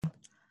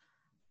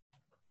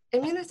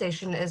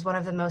Immunization is one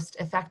of the most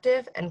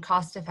effective and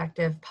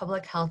cost-effective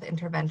public health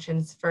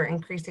interventions for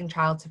increasing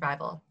child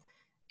survival.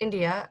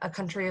 India, a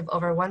country of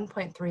over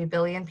 1.3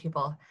 billion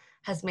people,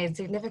 has made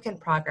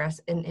significant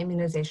progress in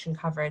immunization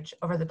coverage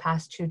over the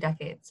past 2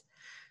 decades.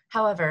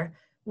 However,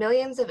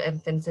 millions of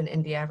infants in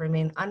India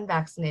remain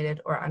unvaccinated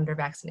or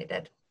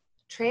undervaccinated.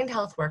 Trained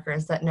health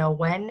workers that know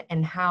when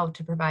and how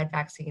to provide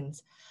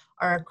vaccines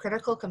are a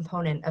critical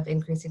component of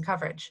increasing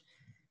coverage.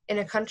 In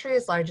a country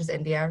as large as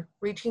India,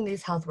 reaching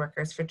these health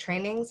workers for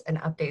trainings and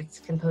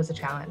updates can pose a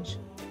challenge.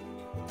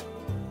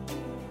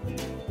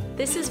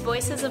 This is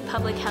Voices of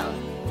Public Health,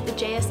 the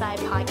JSI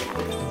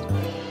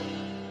podcast.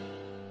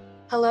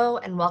 Hello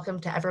and welcome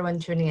to everyone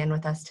tuning in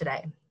with us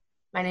today.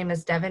 My name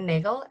is Devin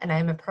Nagel and I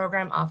am a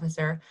program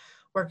officer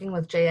working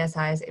with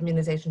JSI's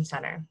Immunization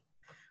Center.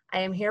 I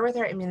am here with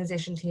our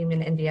immunization team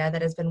in India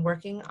that has been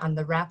working on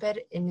the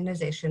Rapid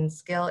Immunization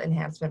Skill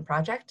Enhancement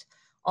Project,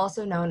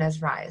 also known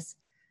as RISE.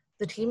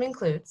 The team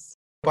includes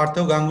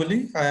Parthav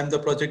Ganguly. I am the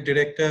project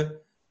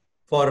director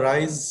for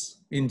RISE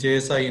in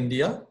JSI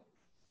India.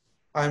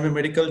 I am a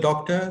medical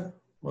doctor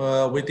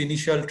with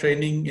initial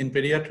training in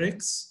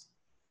pediatrics.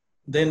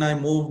 Then I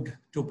moved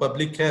to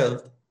public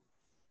health,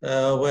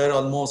 where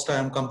almost I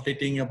am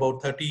completing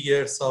about 30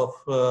 years of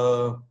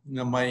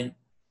my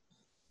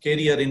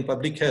career in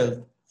public health.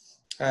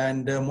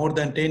 And more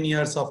than 10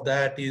 years of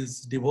that is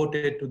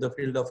devoted to the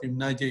field of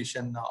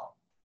immunization now.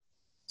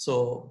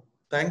 So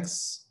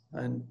thanks.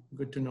 And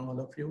good to know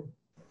all of you.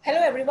 Hello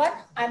everyone,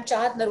 I'm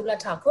Chahat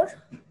Narula Thakur.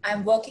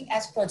 I'm working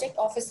as project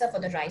officer for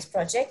the RISE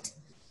project.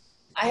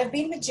 I have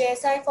been with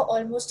JSI for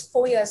almost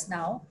 4 years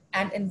now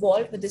and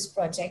involved with this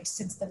project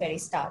since the very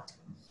start.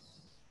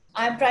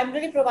 I'm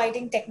primarily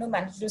providing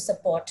techno-managerial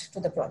support to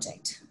the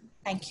project.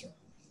 Thank you.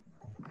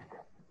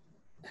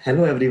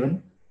 Hello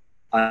everyone,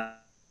 I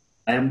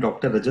am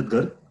Dr. Rajat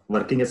Garg,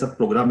 working as a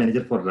program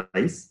manager for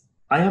RISE.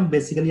 I am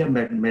basically a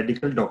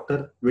medical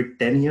doctor with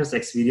 10 years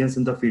experience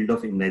in the field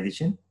of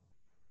immunization.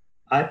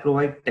 I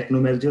provide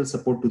techno-managerial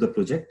support to the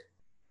project.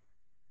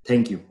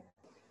 Thank you.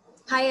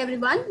 Hi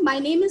everyone, my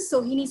name is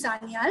Sohini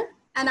Sanyal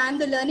and I'm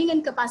the Learning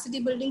and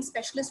Capacity Building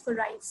Specialist for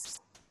RISE.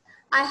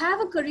 I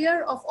have a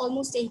career of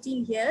almost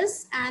 18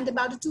 years and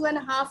about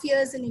 2.5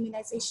 years in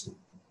immunization.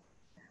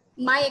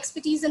 My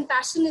expertise and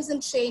passion is in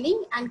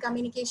training and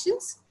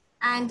communications.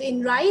 And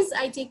in RISE,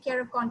 I take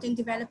care of content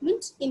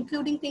development,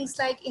 including things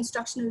like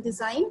instructional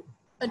design,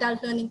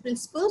 adult learning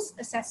principles,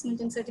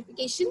 assessment and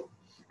certification.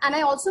 And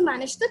I also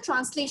manage the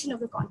translation of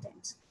the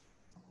content.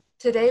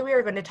 Today, we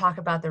are going to talk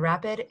about the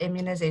Rapid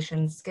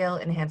Immunization Skill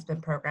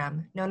Enhancement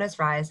Program, known as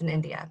RISE in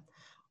India,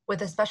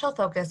 with a special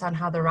focus on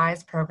how the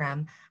RISE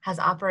program has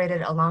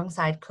operated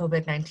alongside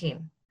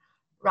COVID-19.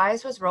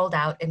 RISE was rolled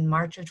out in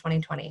March of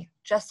 2020,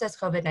 just as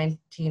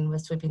COVID-19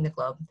 was sweeping the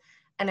globe.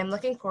 And I'm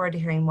looking forward to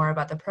hearing more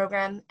about the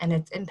program and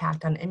its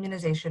impact on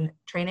immunization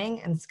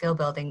training and skill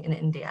building in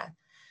India.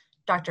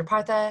 Dr.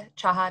 Partha,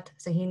 Chahat,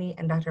 Sohini,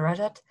 and Dr.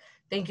 Rajat,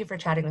 thank you for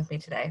chatting with me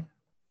today.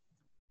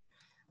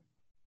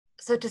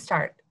 So to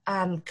start,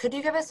 could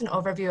you give us an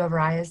overview of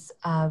RISE?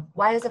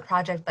 Why is a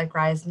project like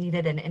RISE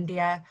needed in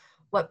India?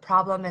 What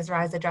problem is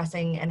RISE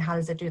addressing and how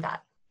does it do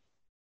that?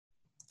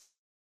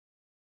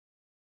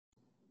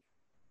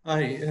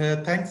 Hi,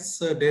 thanks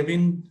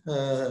Devin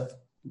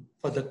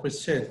for the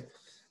question.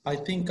 I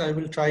think I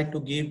will try to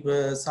give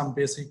some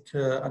basic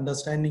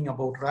understanding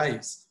about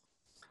RISE.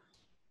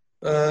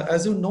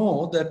 As you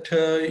know, that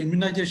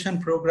immunization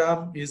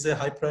program is a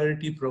high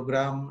priority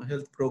program,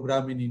 health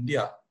program in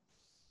India.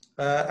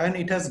 And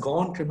it has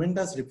gone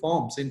tremendous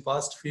reforms in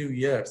past few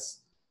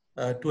years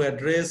to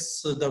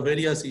address the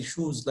various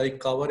issues like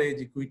coverage,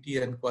 equity,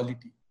 and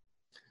quality.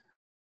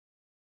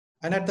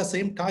 And at the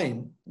same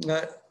time,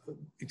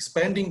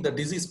 expanding the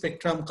disease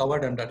spectrum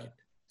covered under it.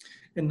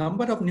 A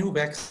number of new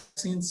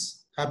vaccines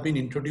have been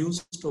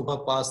introduced over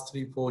past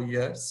 3-4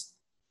 years.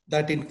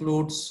 That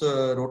includes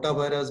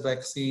rotavirus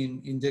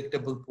vaccine,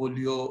 injectable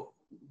polio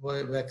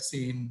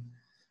vaccine,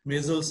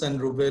 measles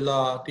and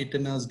rubella,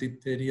 tetanus,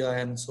 diphtheria,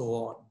 and so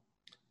on.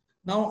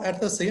 Now,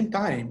 at the same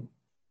time,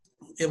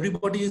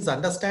 everybody is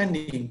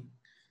understanding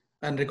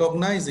and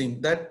recognizing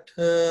that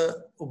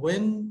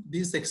when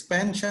this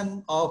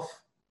expansion of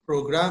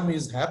program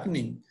is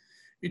happening,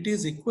 it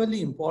is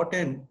equally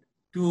important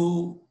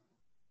to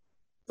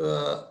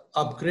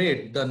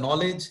upgrade the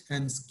knowledge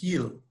and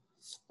skill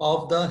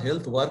of the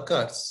health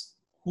workers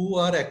who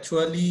are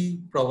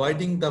actually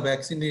providing the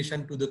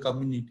vaccination to the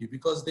community,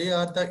 because they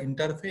are the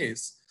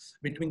interface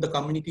between the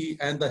community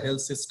and the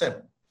health system.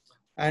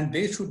 And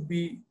they should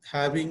be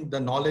having the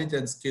knowledge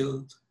and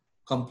skill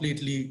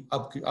completely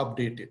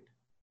updated.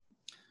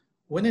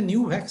 When a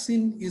new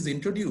vaccine is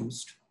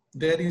introduced,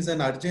 there is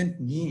an urgent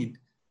need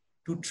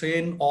to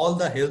train all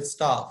the health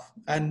staff.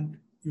 And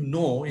you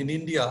know, in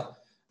India,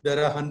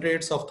 there are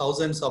hundreds of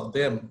thousands of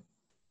them.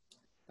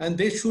 And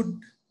they should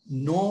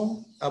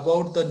know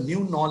about the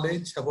new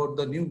knowledge, about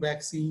the new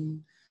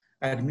vaccine,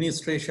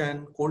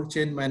 administration, cold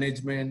chain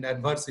management,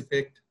 adverse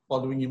effect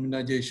following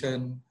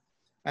immunization,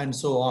 and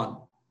so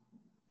on.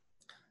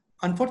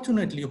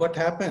 Unfortunately, what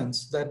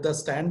happens that the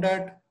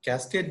standard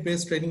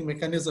cascade-based training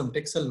mechanism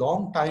takes a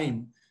long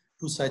time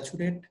to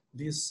saturate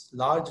this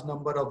large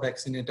number of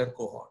vaccinator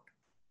cohort.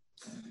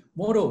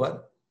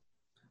 Moreover,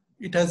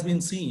 it has been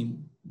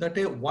seen that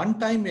a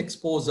one-time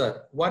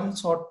exposure,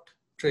 one-shot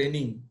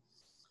training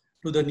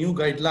to the new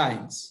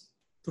guidelines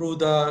through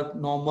the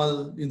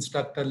normal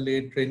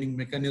instructor-led training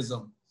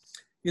mechanism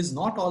is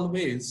not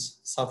always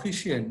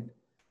sufficient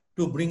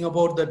to bring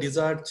about the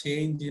desired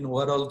change in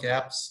overall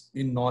gaps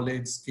in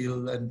knowledge,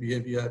 skill, and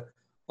behavior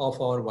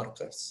of our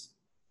workers.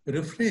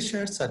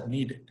 Refreshers are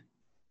needed.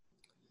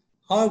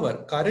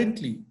 However,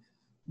 currently,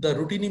 the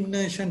routine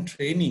immunization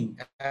training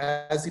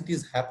as it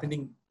is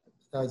happening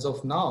as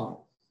of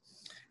now,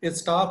 a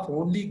staff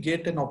only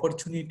get an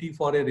opportunity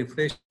for a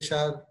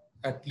refresher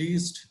at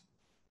least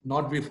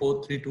not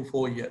before 3 to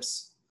 4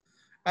 years.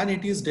 And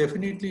it is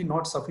definitely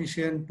not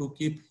sufficient to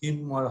keep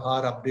him or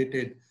her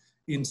updated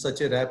in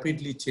such a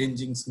rapidly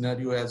changing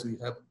scenario as we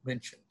have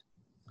mentioned.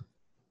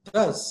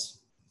 Thus,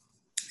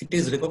 it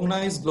is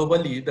recognized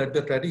globally that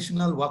the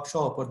traditional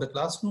workshop or the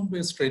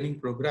classroom-based training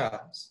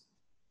programs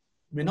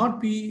may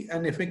not be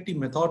an effective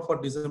method for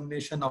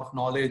dissemination of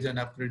knowledge and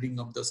upgrading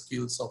of the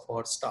skills of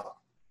our staff.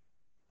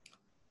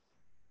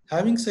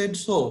 Having said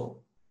so,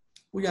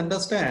 we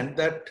understand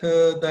that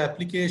the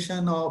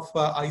application of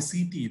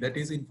ICT, that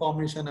is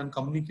information and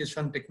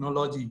communication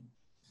technology,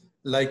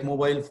 like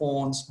mobile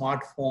phone,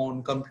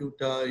 smartphone,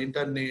 computer,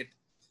 internet,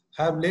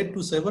 have led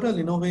to several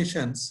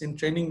innovations in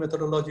training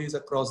methodologies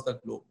across the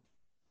globe.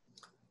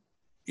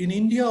 In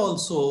India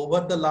also,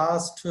 over the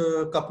last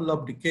couple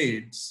of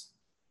decades,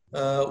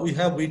 we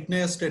have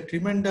witnessed a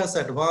tremendous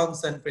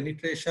advance and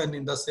penetration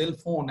in the cell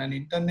phone and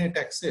internet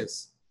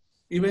access,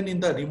 even in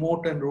the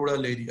remote and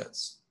rural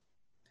areas.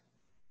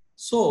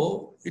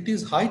 So it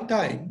is high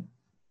time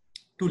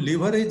to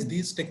leverage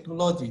these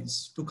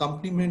technologies to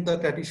complement the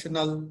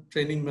traditional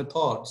training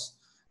methods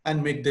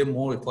and make them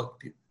more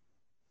effective.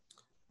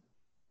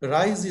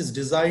 RISE is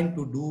designed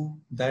to do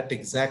that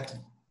exactly.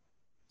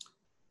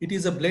 It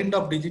is a blend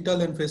of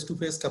digital and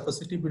face-to-face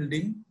capacity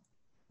building,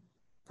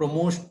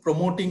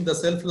 promoting the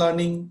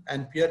self-learning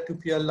and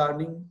peer-to-peer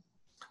learning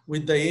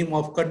with the aim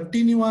of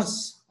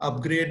continuous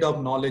upgrade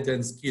of knowledge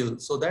and skill.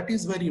 So that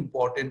is very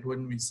important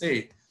when we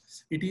say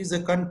it is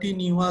a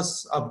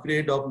continuous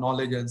upgrade of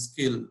knowledge and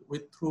skill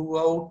with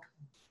throughout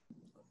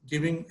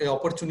giving an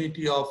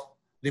opportunity of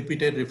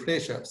repeated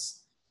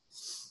refreshers.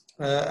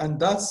 And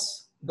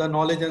thus the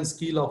knowledge and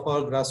skill of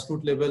our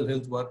grassroots level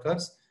health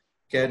workers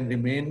can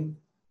remain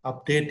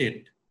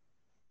updated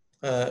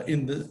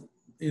in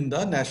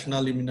the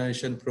National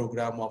Immunization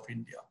Program of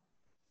India.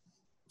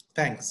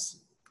 Thanks.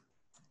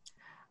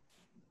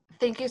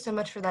 Thank you so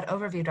much for that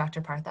overview,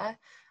 Dr. Partha.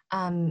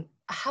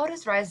 How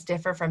does RISE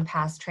differ from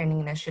past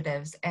training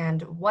initiatives,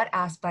 and what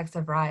aspects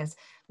of RISE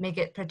make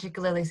it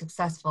particularly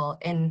successful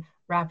in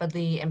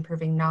rapidly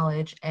improving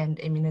knowledge and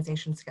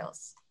immunization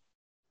skills?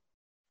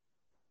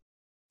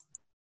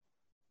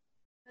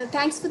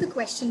 Thanks for the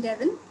question,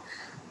 Devin.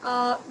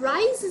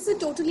 RISE is a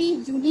totally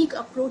unique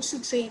approach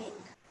to training,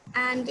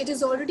 and it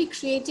is already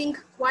creating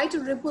quite a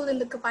ripple in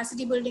the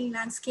capacity building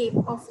landscape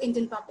of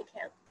Indian public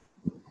health.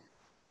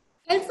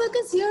 Health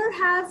workers here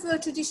have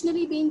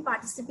traditionally been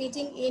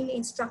participating in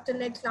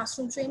instructor-led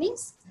classroom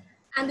trainings,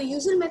 and the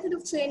usual method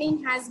of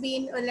training has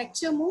been a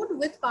lecture mode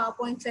with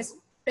PowerPoint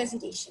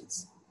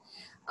presentations.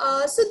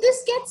 So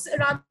this gets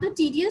rather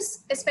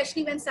tedious,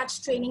 especially when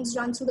such trainings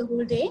run through the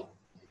whole day.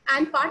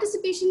 And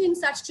participation in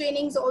such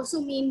trainings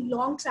also mean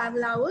long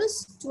travel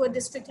hours to a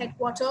district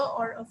headquarter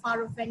or a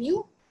far-off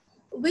venue,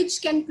 which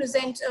can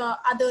present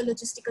other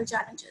logistical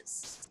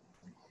challenges.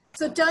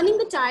 So turning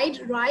the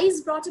tide,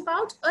 RISE brought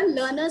about a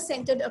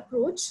learner-centered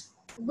approach,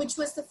 which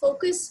was the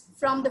focus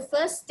from the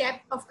first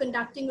step of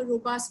conducting a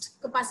robust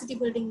capacity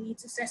building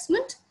needs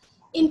assessment,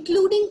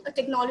 including a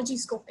technology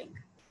scoping.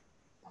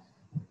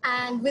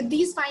 And with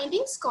these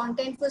findings,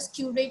 content was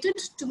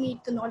curated to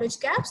meet the knowledge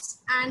gaps,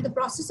 and the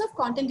process of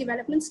content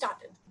development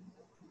started.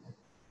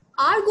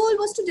 Our goal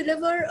was to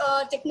deliver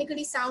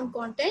technically sound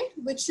content,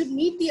 which should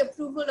meet the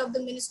approval of the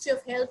Ministry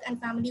of Health and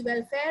Family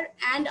Welfare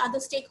and other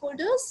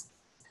stakeholders,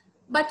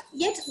 but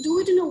yet do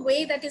it in a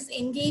way that is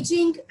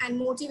engaging and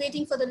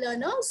motivating for the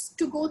learners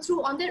to go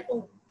through on their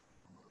own.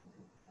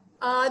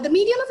 The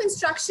medium of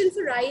instruction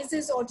for RISE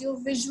is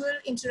audio-visual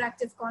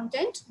interactive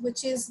content,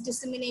 which is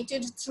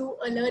disseminated through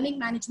a learning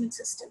management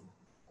system.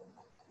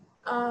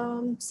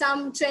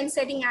 Some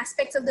trend-setting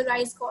aspects of the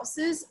RISE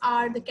courses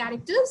are the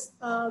characters,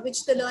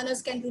 which the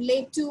learners can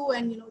relate to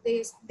and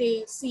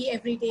they see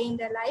every day in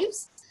their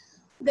lives.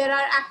 There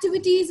are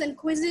activities and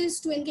quizzes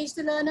to engage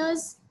the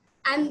learners,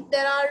 and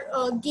there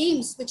are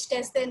games which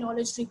test their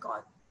knowledge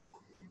recall.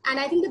 And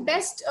I think the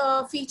best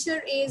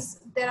feature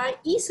is there are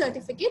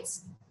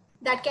e-certificates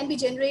that can be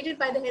generated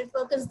by the health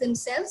workers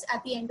themselves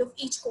at the end of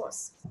each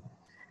course.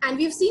 And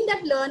we've seen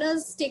that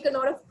learners take a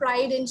lot of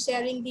pride in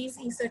sharing these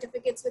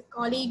e-certificates with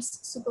colleagues,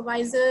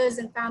 supervisors,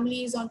 and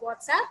families on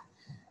WhatsApp.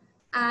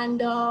 And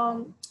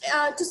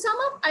to sum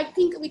up, I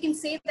think we can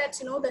say that,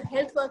 the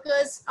health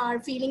workers are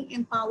feeling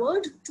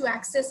empowered to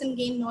access and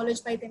gain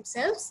knowledge by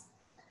themselves.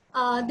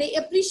 They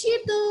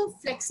appreciate the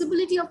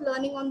flexibility of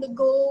learning on the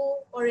go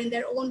or in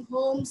their own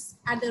homes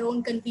at their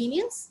own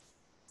convenience.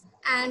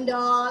 And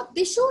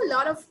they show a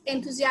lot of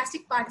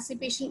enthusiastic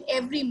participation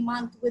every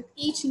month with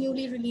each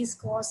newly released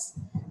course.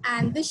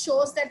 And this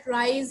shows that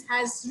RISE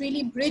has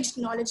really bridged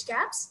knowledge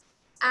gaps.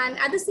 And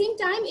at the same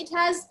time, it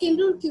has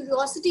kindled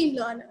curiosity in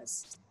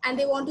learners, and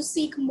they want to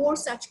seek more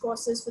such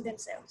courses for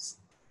themselves.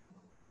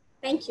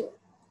 Thank you.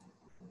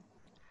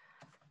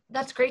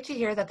 That's great to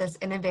hear that this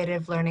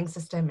innovative learning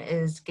system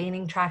is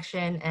gaining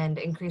traction and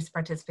increased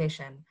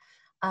participation.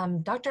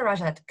 Dr.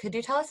 Rajat, could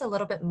you tell us a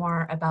little bit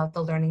more about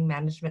the learning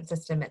management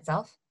system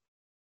itself?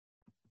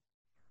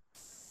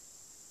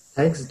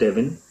 Thanks,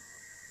 Devin.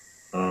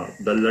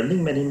 The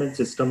Learning Management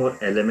System, or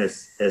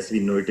LMS, as we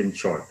know it in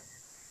short,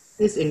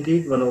 is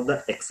indeed one of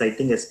the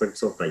exciting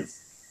aspects of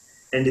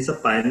RISE and is a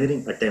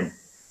pioneering attempt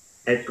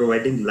at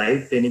providing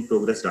live training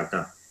progress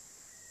data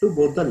to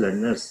both the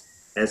learners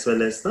as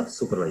well as the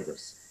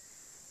supervisors.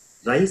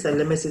 RISE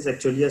LMS is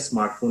actually a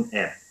smartphone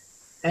app,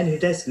 and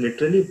it has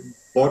literally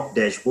brought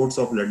dashboards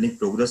of learning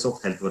progress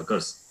of health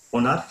workers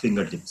on our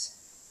fingertips.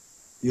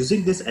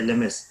 Using this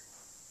LMS,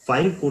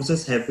 5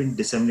 courses have been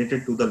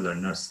disseminated to the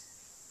learners,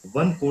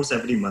 1 course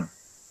every month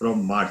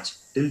from March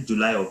till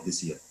July of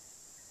this year.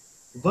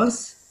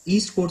 Once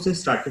each course is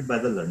started by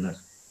the learner,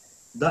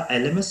 the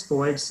LMS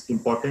provides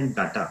important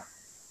data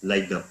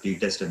like the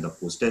pre-test and the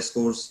post-test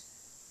scores,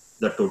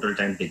 the total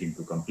time taken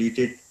to complete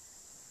it,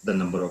 the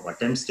number of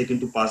attempts taken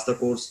to pass the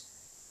course,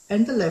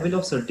 and the level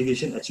of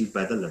certification achieved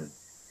by the learner.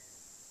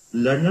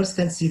 Learners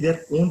can see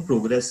their own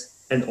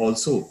progress and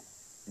also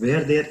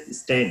where they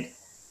stand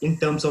in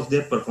terms of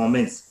their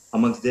performance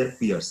amongst their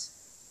peers.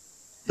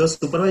 The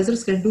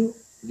supervisors can do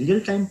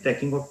real-time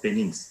tracking of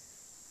trainings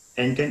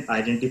and can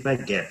identify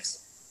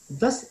gaps,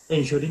 thus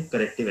ensuring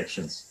corrective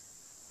actions.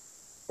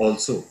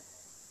 Also,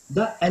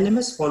 the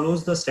LMS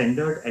follows the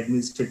standard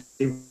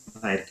administrative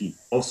hierarchy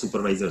of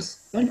supervisors,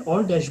 and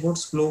all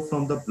dashboards flow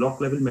from the block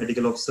level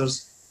medical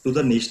officers to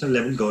the national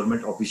level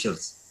government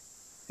officials.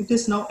 It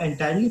is now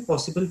entirely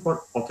possible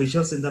for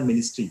officials in the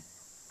ministry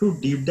to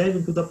deep dive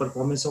into the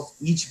performance of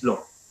each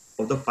block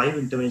of the 5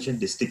 intervention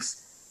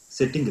districts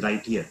sitting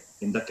right here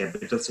in the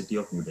capital city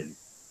of New Delhi.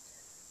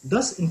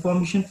 Thus,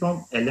 information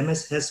from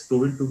LMS has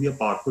proven to be a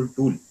powerful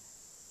tool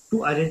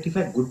to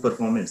identify good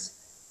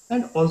performance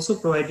and also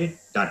provided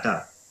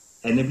data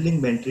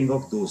enabling mentoring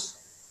of those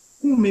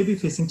who may be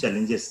facing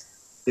challenges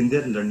in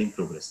their learning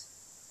progress.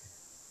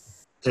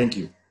 Thank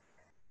you.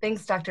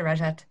 Thanks, Dr.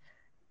 Rajat.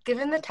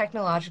 Given the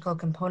technological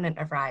component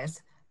of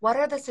RISE, what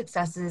are the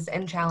successes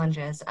and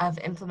challenges of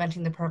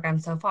implementing the program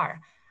so far?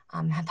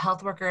 Have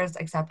health workers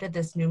accepted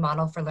this new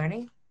model for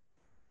learning?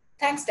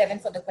 Thanks, Devin,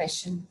 for the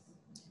question.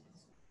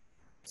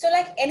 So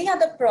like any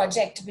other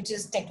project which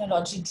is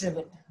technology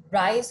driven,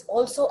 RISE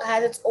also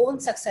has its own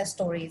success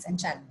stories and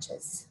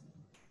challenges.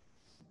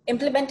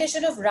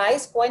 Implementation of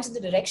RISE points in the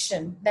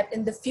direction that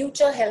in the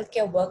future,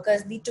 healthcare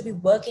workers need to be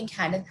working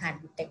hand in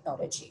hand with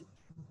technology.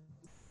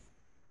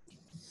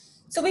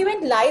 So we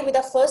went live with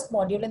our first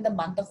module in the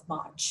month of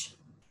March.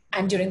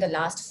 And during the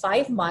last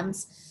 5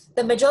 months,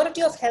 the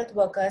majority of health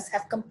workers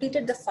have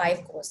completed the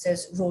 5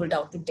 courses rolled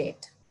out to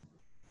date.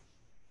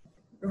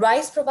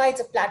 RISE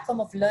provides a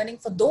platform of learning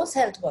for those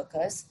health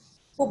workers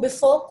who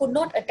before could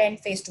not attend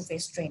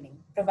face-to-face training,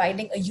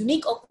 providing a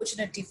unique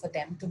opportunity for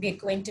them to be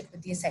acquainted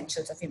with the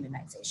essentials of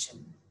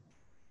immunization.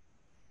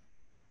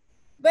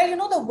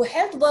 Well, the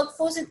health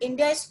workforce in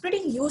India is pretty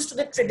used to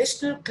the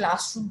traditional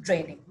classroom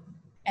training.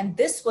 And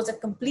this was a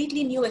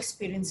completely new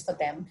experience for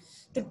them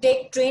to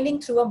take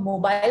training through a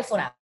mobile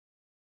phone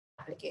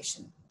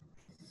application.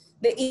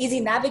 The easy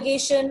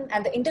navigation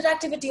and the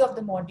interactivity of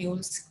the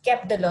modules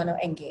kept the learner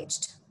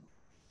engaged.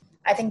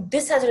 I think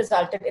this has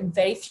resulted in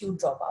very few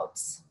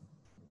dropouts.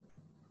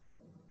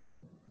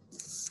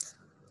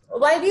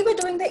 While we were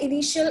doing the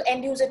initial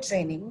end user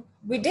training,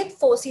 we did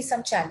foresee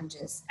some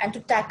challenges, and to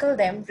tackle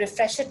them,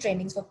 refresher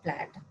trainings were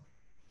planned,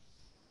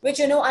 which,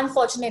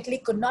 unfortunately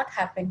could not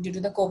happen due to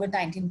the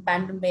COVID-19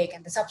 pandemic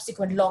and the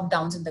subsequent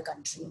lockdowns in the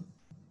country.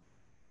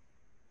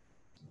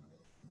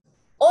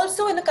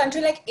 Also, in a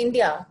country like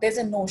India, there's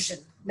a notion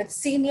that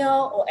senior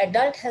or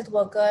adult health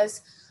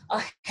workers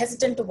are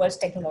hesitant towards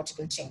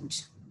technological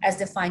change as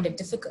they find it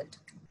difficult.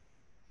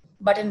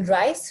 But in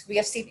RISE, we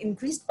have seen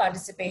increased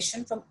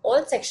participation from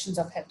all sections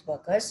of health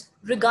workers,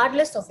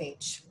 regardless of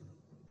age.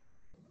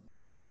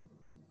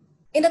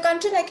 In a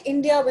country like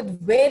India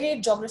with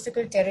varied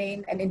geographical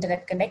terrain and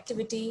internet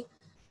connectivity,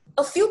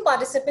 a few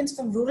participants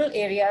from rural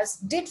areas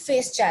did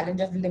face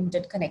challenge of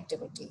limited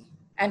connectivity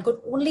and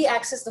could only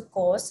access the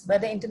course where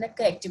the internet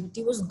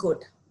connectivity was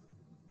good.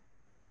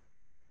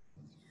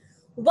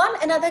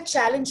 Another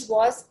challenge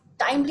was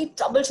timely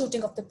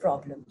troubleshooting of the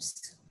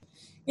problems.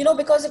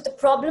 Because if the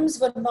problems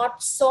were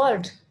not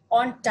solved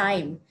on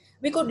time,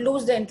 we could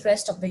lose the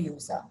interest of the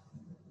user.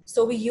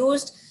 So we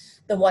used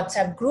the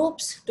WhatsApp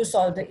groups to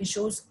solve the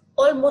issues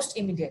almost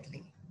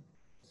immediately.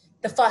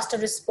 The faster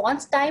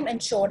response time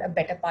ensured a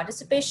better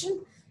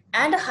participation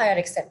and a higher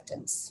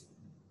acceptance.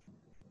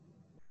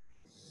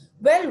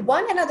 Well,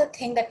 one another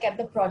thing that kept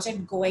the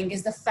project going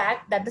is the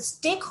fact that the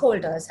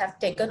stakeholders have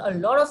taken a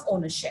lot of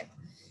ownership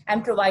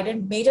and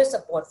provided major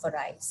support for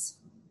RISE.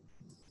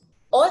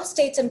 All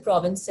states and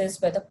provinces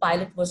where the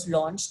pilot was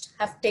launched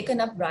have taken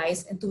up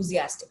RISE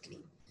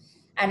enthusiastically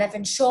and have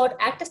ensured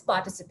active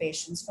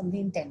participations from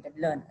the intended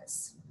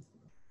learners.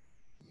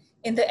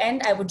 In the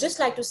end, I would just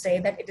like to say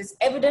that it is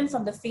evident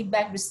from the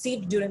feedback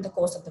received during the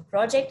course of the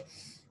project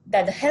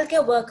that the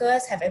healthcare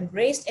workers have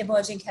embraced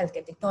emerging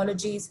healthcare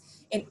technologies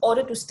in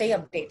order to stay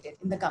updated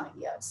in the coming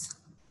years.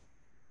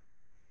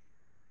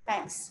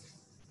 Thanks.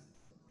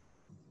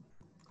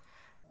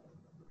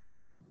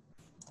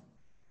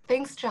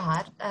 Thanks,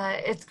 Jihad.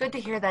 It's good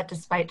to hear that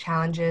despite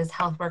challenges,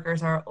 health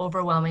workers are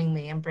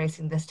overwhelmingly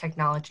embracing this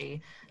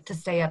technology to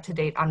stay up to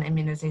date on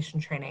immunization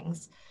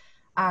trainings.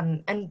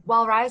 And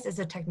while RISE is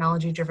a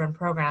technology-driven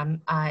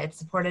program, it's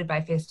supported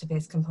by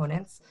face-to-face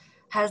components.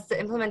 Has the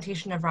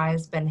implementation of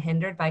RISE been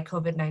hindered by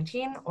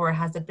COVID-19, or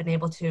has it been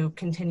able to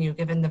continue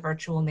given the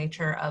virtual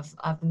nature of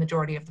the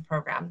majority of the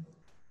program?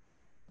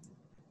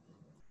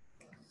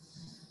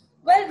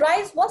 Well,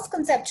 RISE was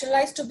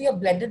conceptualized to be a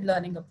blended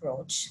learning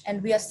approach,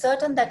 and we are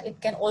certain that it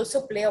can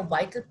also play a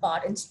vital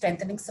part in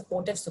strengthening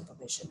supportive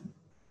supervision.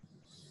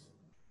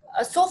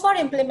 So far,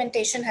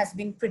 implementation has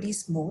been pretty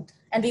smooth,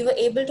 and we were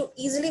able to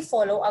easily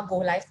follow our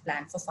go-live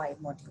plan for 5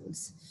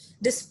 modules,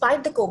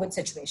 despite the COVID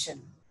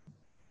situation.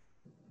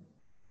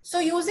 So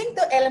using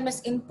the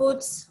LMS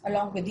inputs,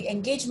 along with the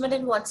engagement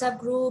in WhatsApp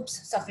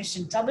groups,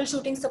 sufficient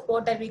troubleshooting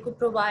support that we could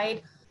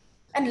provide,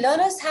 and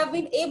learners have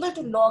been able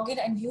to log in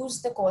and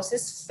use the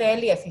courses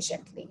fairly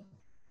efficiently.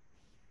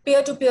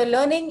 Peer-to-peer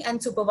learning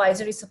and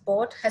supervisory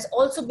support has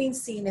also been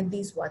seen in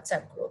these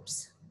WhatsApp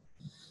groups.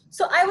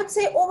 So I would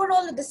say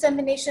overall, the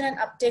dissemination and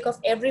uptake of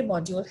every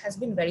module has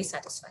been very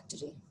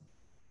satisfactory.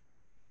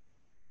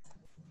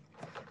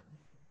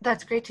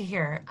 That's great to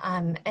hear.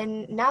 And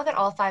now that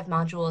all 5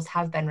 modules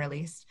have been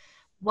released,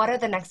 what are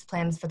the next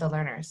plans for the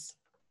learners?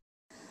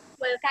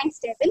 Well, thanks,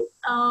 Devin.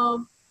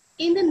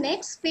 In the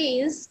next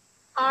phase,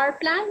 our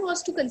plan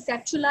was to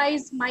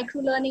conceptualize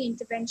micro-learning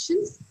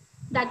interventions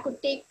that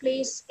could take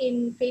place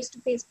in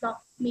face-to-face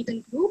block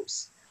meeting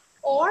groups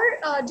or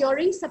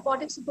during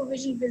supportive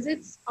supervision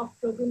visits of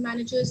program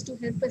managers to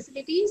health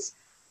facilities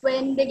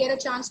when they get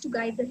a chance to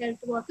guide the health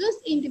workers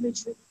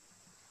individually.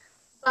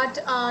 But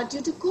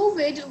due to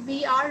COVID,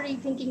 we are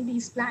rethinking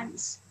these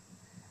plans.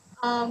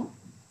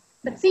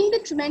 But seeing the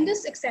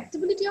tremendous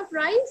acceptability of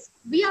RISE,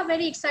 we are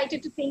very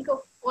excited to think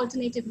of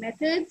alternative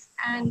methods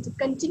and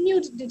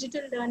continued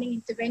digital learning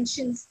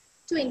interventions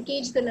to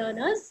engage the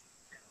learners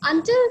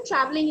until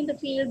traveling in the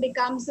field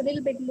becomes a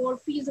little bit more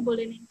feasible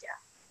in India.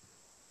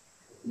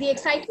 The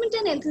excitement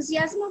and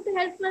enthusiasm of the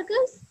health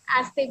workers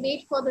as they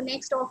wait for the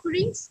next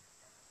offerings,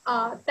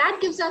 that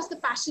gives us the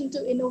passion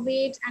to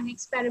innovate and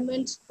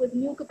experiment with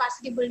new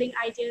capacity building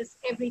ideas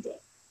every day.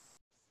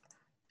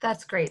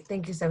 That's great.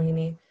 Thank you,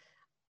 Sohini.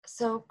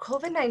 So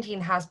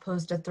COVID-19 has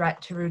posed a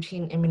threat to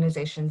routine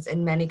immunizations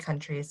in many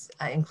countries,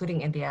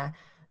 including India.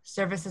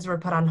 Services were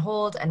put on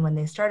hold, and when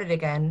they started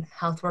again,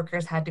 health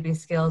workers had to be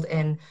skilled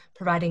in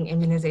providing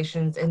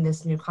immunizations in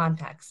this new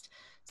context.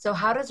 So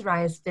how does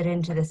RISE fit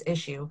into this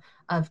issue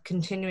of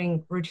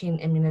continuing routine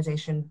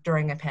immunization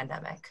during a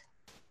pandemic?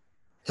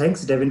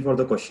 Thanks, Devin, for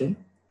the question.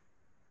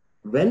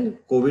 Well,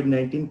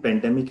 COVID-19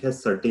 pandemic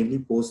has certainly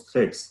posed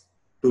threats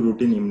to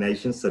routine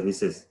immunization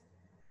services,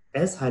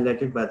 as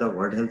highlighted by the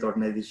World Health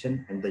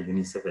Organization and the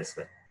UNICEF as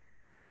well.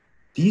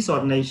 These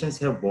organizations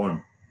have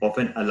warned of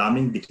an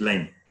alarming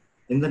decline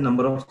in the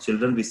number of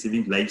children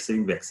receiving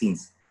life-saving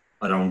vaccines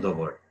around the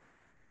world.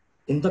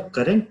 In the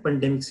current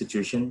pandemic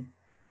situation,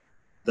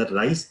 the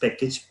RISE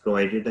package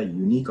provided a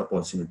unique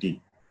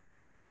opportunity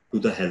to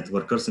the health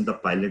workers in the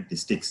pilot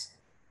districts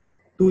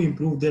to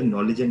improve their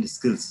knowledge and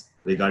skills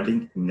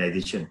regarding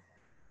immunization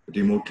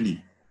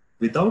remotely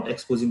without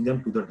exposing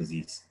them to the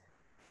disease.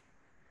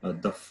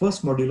 The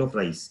first module of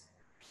RISE,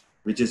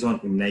 which is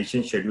on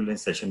immunization schedule and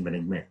session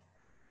management,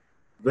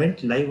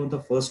 went live on the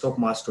 1st of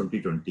March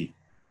 2020.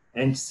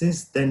 And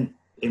since then,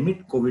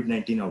 amid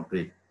COVID-19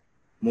 outbreak,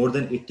 more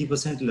than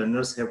 80%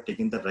 learners have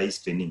taken the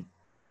RISE training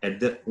at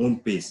their own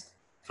pace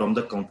from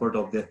the comfort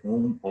of their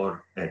home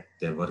or at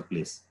their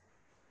workplace.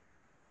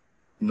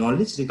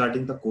 Knowledge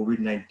regarding the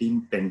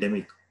COVID-19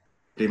 pandemic,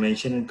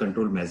 prevention and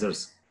control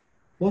measures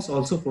was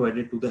also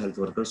provided to the health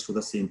workers through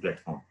the same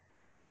platform.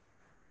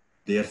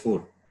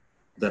 Therefore,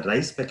 the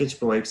RISE package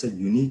provides a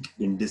unique,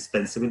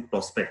 indispensable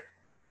prospect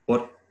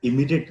for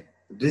immediate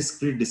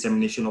risk-free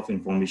dissemination of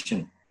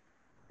information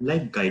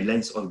like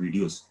guidelines or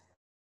videos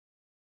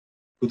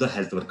to the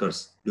health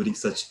workers during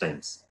such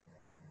times.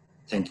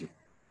 Thank you.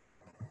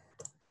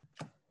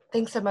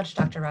 Thanks so much,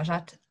 Dr.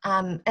 Rajat.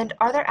 And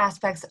are there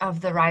aspects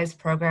of the RISE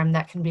program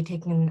that can be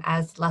taken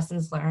as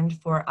lessons learned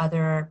for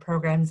other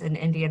programs in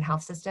Indian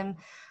health system,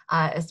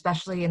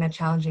 especially in a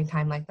challenging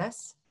time like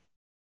this?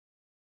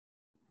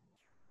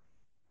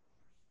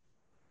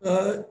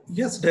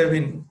 Yes,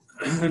 Devin,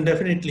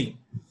 definitely.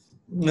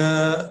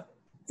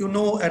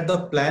 At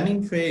the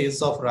planning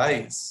phase of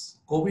RISE,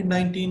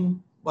 COVID-19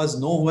 was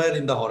nowhere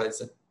in the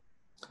horizon.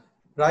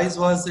 RISE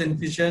was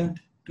envisioned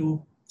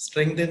to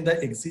strengthen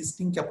the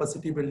existing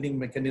capacity building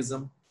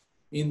mechanism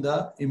in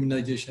the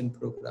immunization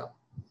program.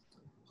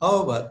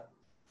 However,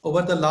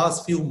 over the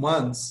last few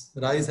months,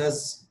 RISE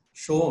has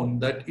shown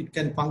that it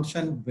can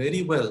function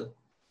very well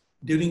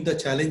during the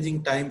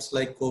challenging times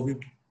like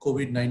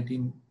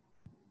COVID-19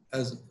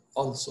 as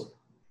also.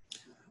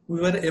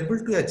 We were able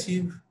to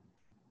achieve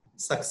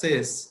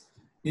success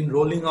in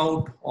rolling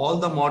out all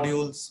the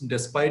modules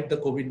despite the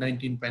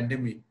COVID-19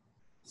 pandemic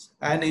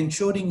and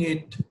ensuring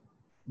it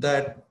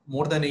that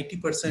more than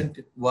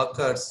 80%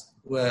 workers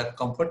were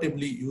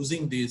comfortably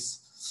using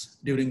this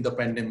during the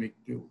pandemic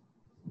too.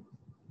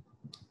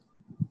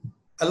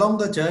 Along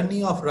the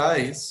journey of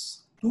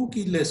RISE, two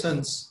key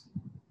lessons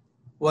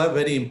were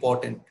very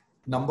important.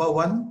 Number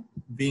one,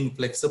 being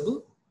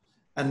flexible,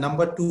 and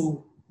number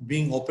two,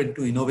 being open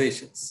to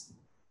innovations.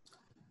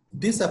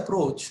 This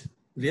approach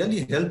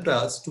really helped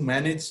us to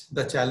manage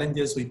the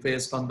challenges we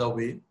faced on the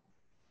way.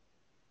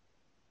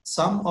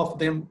 Some of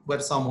them were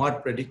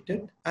somewhat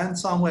predicted and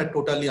some were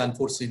totally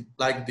unforeseen,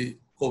 like the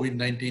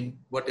COVID-19,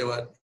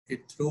 whatever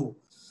it threw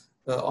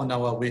on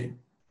our way.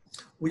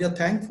 We are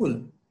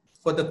thankful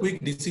for the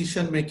quick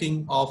decision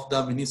making of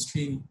the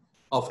Ministry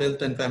of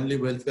Health and Family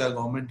Welfare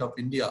Government of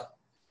India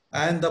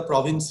and the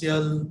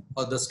provincial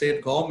or the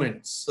state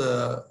governments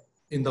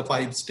in the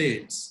 5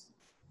 states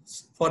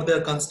for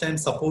their constant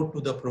support to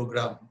the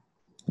program.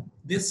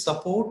 This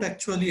support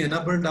actually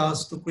enabled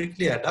us to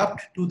quickly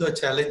adapt to the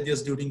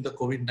challenges during the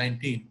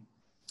COVID-19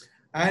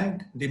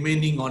 and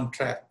remaining on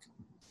track.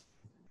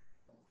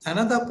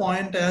 Another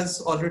point,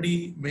 as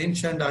already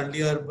mentioned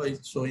earlier by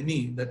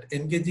Sohini, that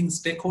engaging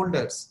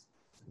stakeholders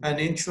and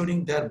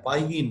ensuring their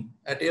buy-in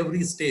at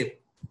every step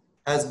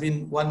has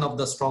been one of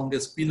the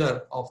strongest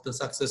pillars of the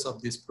success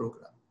of this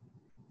program.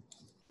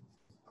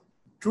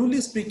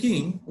 Truly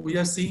speaking, we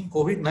are seeing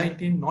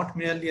COVID-19 not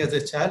merely as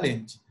a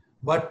challenge,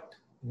 but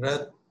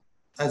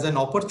as an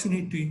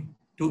opportunity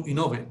to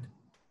innovate.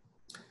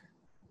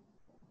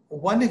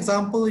 One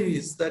example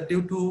is that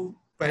due to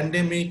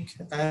pandemic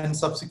and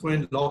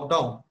subsequent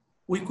lockdown,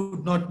 we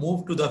could not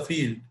move to the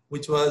field,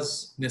 which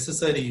was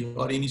necessary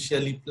or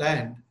initially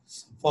planned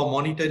for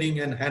monitoring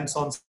and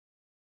hands-on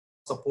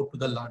support to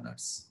the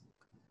learners.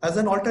 As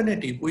an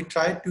alternative, we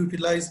tried to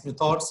utilize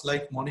methods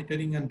like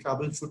monitoring and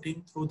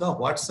troubleshooting through the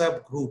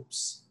WhatsApp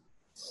groups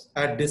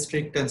at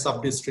district and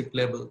sub-district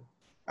level,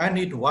 and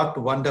it worked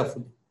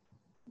wonderfully.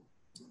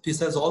 This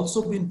has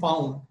also been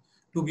found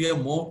to be a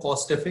more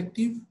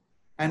cost-effective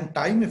and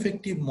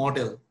time-effective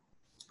model,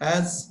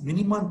 as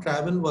minimum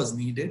travel was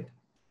needed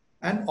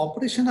and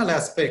operational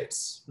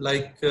aspects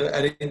like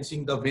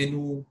arranging the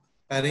venue,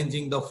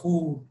 arranging the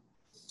food,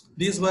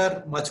 these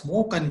were much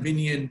more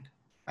convenient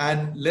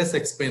and less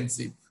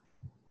expensive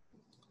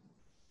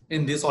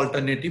in this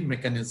alternative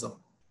mechanism.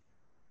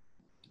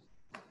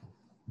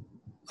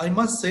 I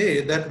must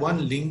say that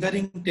one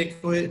lingering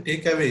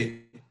takeaway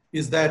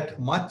is that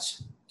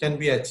much can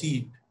be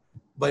achieved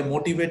by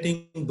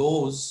motivating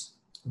those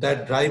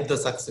that drive the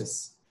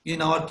success.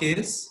 In our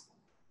case,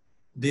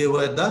 they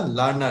were the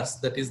learners,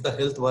 that is the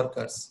health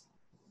workers.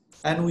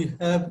 And we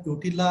have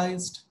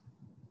utilized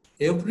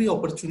every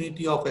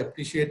opportunity of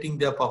appreciating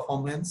their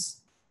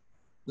performance,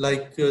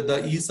 like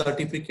the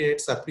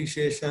e-certificates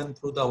appreciation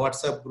through the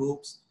WhatsApp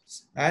groups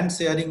and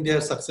sharing their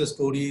success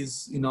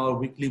stories in our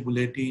weekly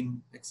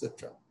bulletin,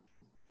 etc.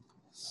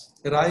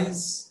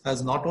 RISE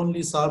has not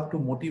only served to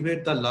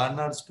motivate the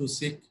learners to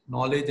seek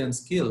knowledge and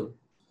skill,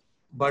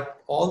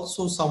 but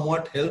also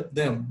somewhat help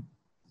them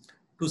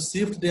to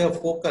shift their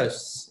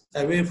focus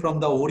away from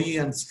the worry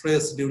and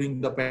stress during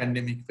the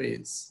pandemic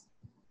phase.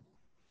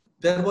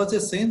 There was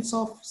a sense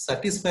of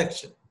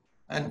satisfaction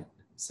and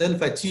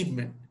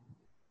self-achievement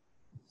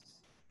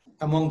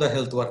among the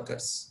health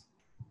workers.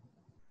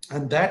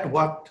 And that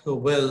worked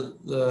well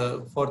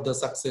for the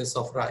success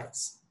of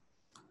RISE.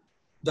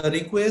 The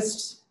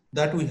requests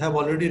that we have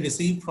already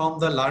received from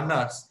the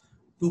learners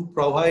to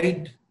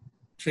provide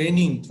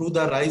training through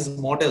the RISE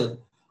model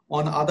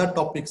on other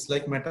topics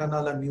like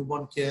maternal and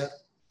newborn care,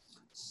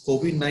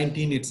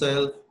 COVID-19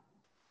 itself,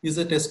 is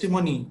a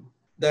testimony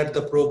that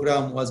the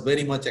program was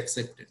very much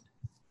accepted.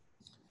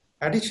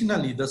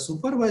 Additionally, the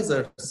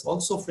supervisors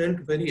also felt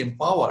very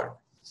empowered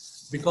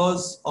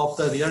because of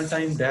the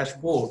real-time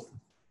dashboard,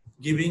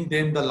 giving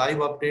them the live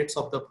updates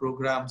of the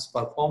program's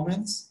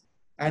performance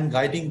and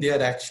guiding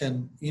their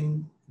action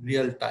in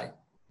real time.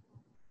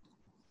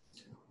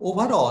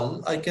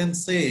 Overall, I can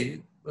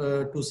say,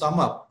 to sum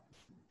up,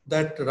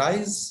 that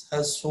RISE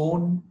has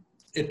shown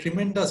a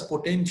tremendous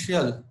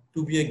potential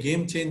to be a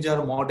game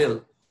changer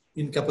model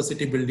in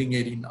capacity building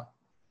arena.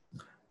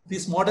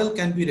 This model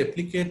can be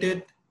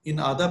replicated in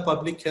other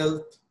public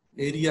health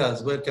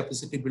areas where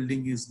capacity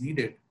building is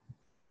needed,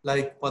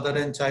 like mother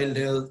and child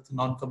health,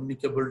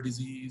 non-communicable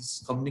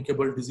disease,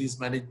 communicable disease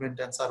management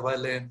and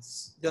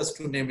surveillance, just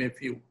to name a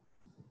few.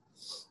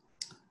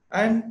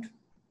 And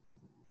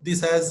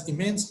this has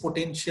immense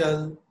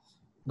potential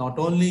not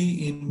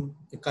only in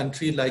a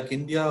country like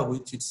India,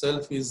 which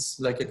itself is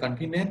like a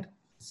continent,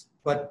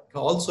 but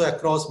also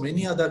across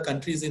many other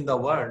countries in the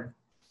world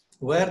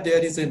where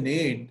there is a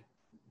need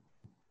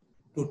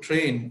to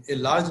train a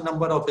large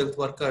number of health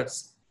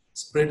workers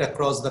spread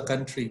across the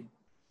country.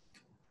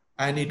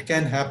 And it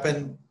can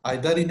happen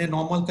either in a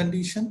normal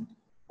condition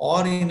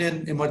or in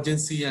an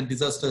emergency and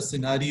disaster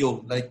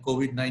scenario like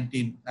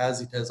COVID-19,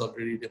 as it has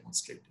already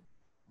demonstrated.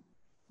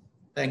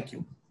 Thank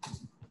you.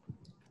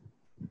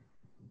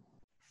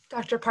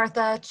 Dr.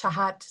 Partha,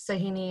 Chahat,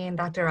 Sohini, and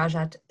Dr.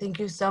 Rajat, thank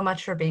you so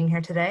much for being here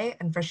today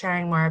and for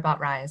sharing more about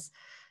RISE.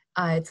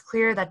 It's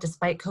clear that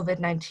despite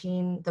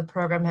COVID-19, the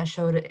program has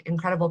showed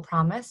incredible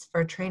promise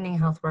for training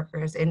health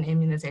workers in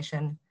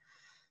immunization.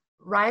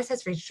 RISE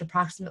has reached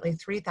approximately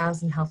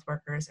 3,000 health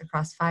workers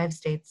across 5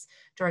 states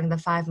during the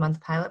 5-month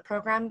pilot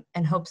program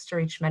and hopes to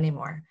reach many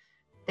more.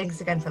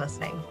 Thanks again for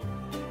listening.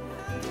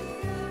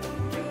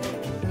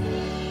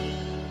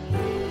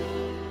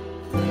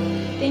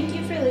 Thank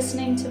you for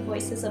listening to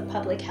Voices of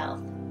Public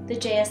Health, the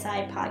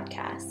JSI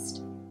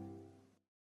podcast.